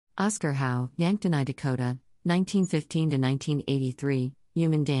Oscar Howe, Yanktonai, Dakota, 1915 to 1983,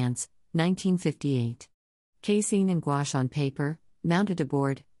 Human Dance, 1958. Casein and gouache on paper, mounted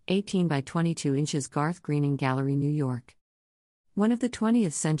aboard, 18 by 22 inches Garth Greening Gallery, New York. One of the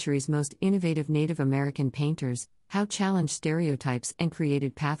 20th century's most innovative Native American painters, Howe challenged stereotypes and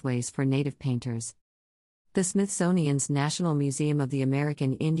created pathways for Native painters. The Smithsonian's National Museum of the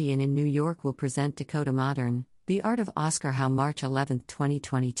American Indian in New York will present Dakota Modern, The Art of Oscar Howe, March 11,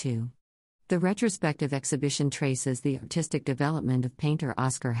 2022. The retrospective exhibition traces the artistic development of painter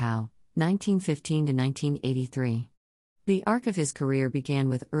Oscar Howe, 1915 to 1983. The arc of his career began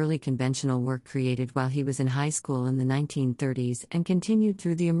with early conventional work created while he was in high school in the 1930s and continued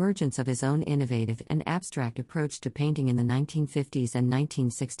through the emergence of his own innovative and abstract approach to painting in the 1950s and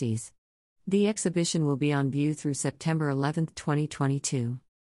 1960s. The exhibition will be on view through September 11, 2022.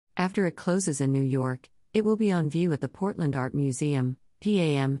 After it closes in New York, it will be on view at the Portland Art Museum,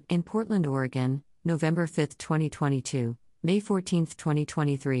 PAM, in Portland, Oregon, November 5, 2022, May 14,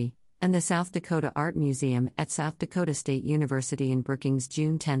 2023, and the South Dakota Art Museum at South Dakota State University in Brookings,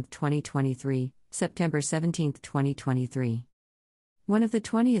 June 10, 2023, September 17, 2023. One of the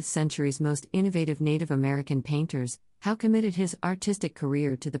 20th century's most innovative Native American painters, Howe committed his artistic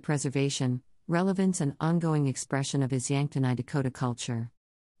career to the preservation, relevance, and ongoing expression of his Yanktonai Dakota culture.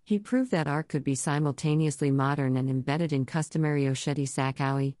 He proved that art could be simultaneously modern and embedded in customary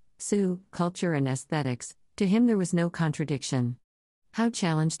Oceti-Sakowee, Sioux, culture and aesthetics. To him there was no contradiction. Howe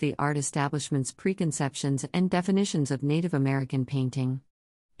challenged the art establishment's preconceptions and definitions of Native American painting.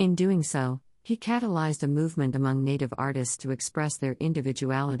 In doing so, he catalyzed a movement among Native artists to express their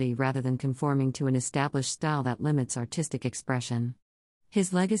individuality rather than conforming to an established style that limits artistic expression.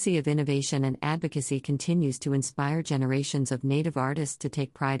 His legacy of innovation and advocacy continues to inspire generations of Native artists to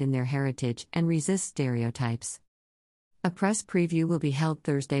take pride in their heritage and resist stereotypes. A press preview will be held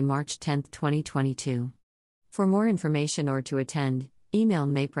Thursday, March 10, 2022. For more information or to attend, email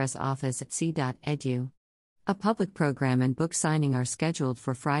maypressoffice@c.edu. A public program and book signing are scheduled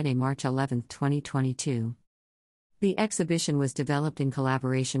for Friday, March 11, 2022. The exhibition was developed in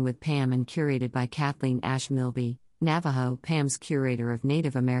collaboration with PAM and curated by Kathleen Ash Milby, Navajo, PAM's curator of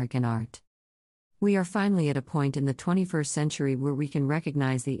Native American art. We are finally at a point in the 21st century where we can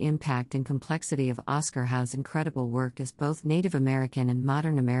recognize the impact and complexity of Oscar Howe's incredible work as both Native American and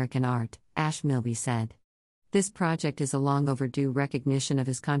modern American art, Ash Milby said. This project is a long overdue recognition of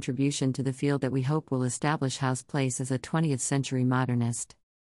his contribution to the field that we hope will establish Howe's place as a 20th century modernist.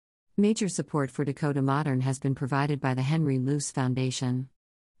 Major support for Dakota Modern has been provided by the Henry Luce Foundation.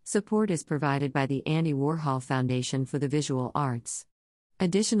 Support is provided by the Andy Warhol Foundation for the Visual Arts.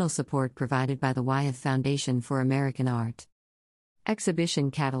 Additional support provided by the Wyeth Foundation for American Art. Exhibition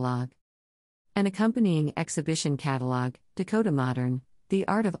Catalog. An accompanying exhibition catalog, Dakota Modern, The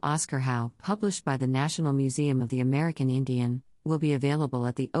Art of Oscar Howe, published by the National Museum of the American Indian, will be available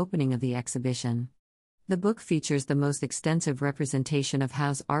at the opening of the exhibition. The book features the most extensive representation of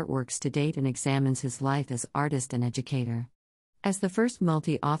Howe's artworks to date and examines his life as artist and educator. As the first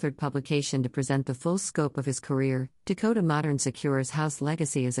multi-authored publication to present the full scope of his career, Dakota Modern secures Howe's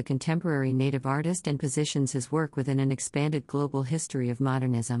legacy as a contemporary Native artist and positions his work within an expanded global history of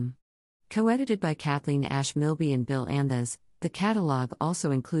modernism. Co-edited by Kathleen Ash Milby and Bill Anthes, the catalog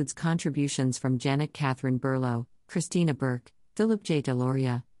also includes contributions from Janet Catherine Berlow, Christina Burke, Philip J.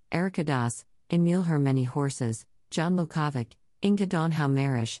 Deloria, Erica Das, Emile Hermeni Horses, John Lukovic, Inga Dawn Howe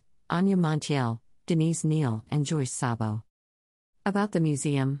Marish, Anya Montiel, Denise Neal, and Joyce Sabo. About the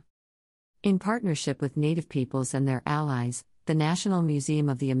museum. In partnership with Native peoples and their allies, the National Museum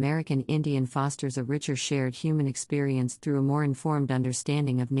of the American Indian fosters a richer shared human experience through a more informed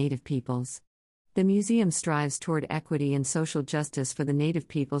understanding of Native peoples. The museum strives toward equity and social justice for the Native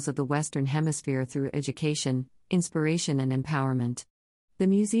peoples of the Western Hemisphere through education, inspiration, and empowerment. The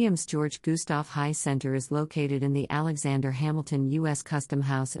museum's George Gustav Heye Center is located in the Alexander Hamilton U.S. Custom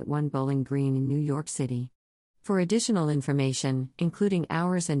House at 1 Bowling Green in New York City. For additional information, including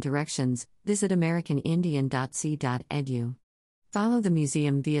hours and directions, visit americanindian.c.edu. Follow the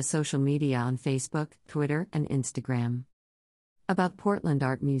museum via social media on Facebook, Twitter, and Instagram. About Portland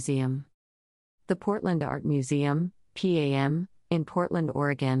Art Museum. The Portland Art Museum, PAM, in Portland,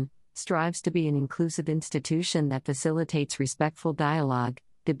 Oregon, strives to be an inclusive institution that facilitates respectful dialogue,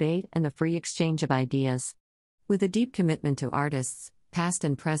 debate, and the free exchange of ideas. With a deep commitment to artists, past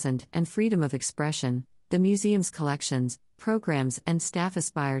and present, and freedom of expression, the museum's collections, programs, and staff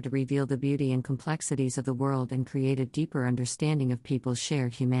aspire to reveal the beauty and complexities of the world and create a deeper understanding of people's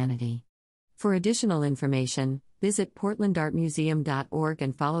shared humanity. For additional information, visit portlandartmuseum.org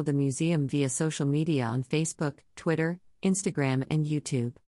and follow the museum via social media on Facebook, Twitter, Instagram, and YouTube.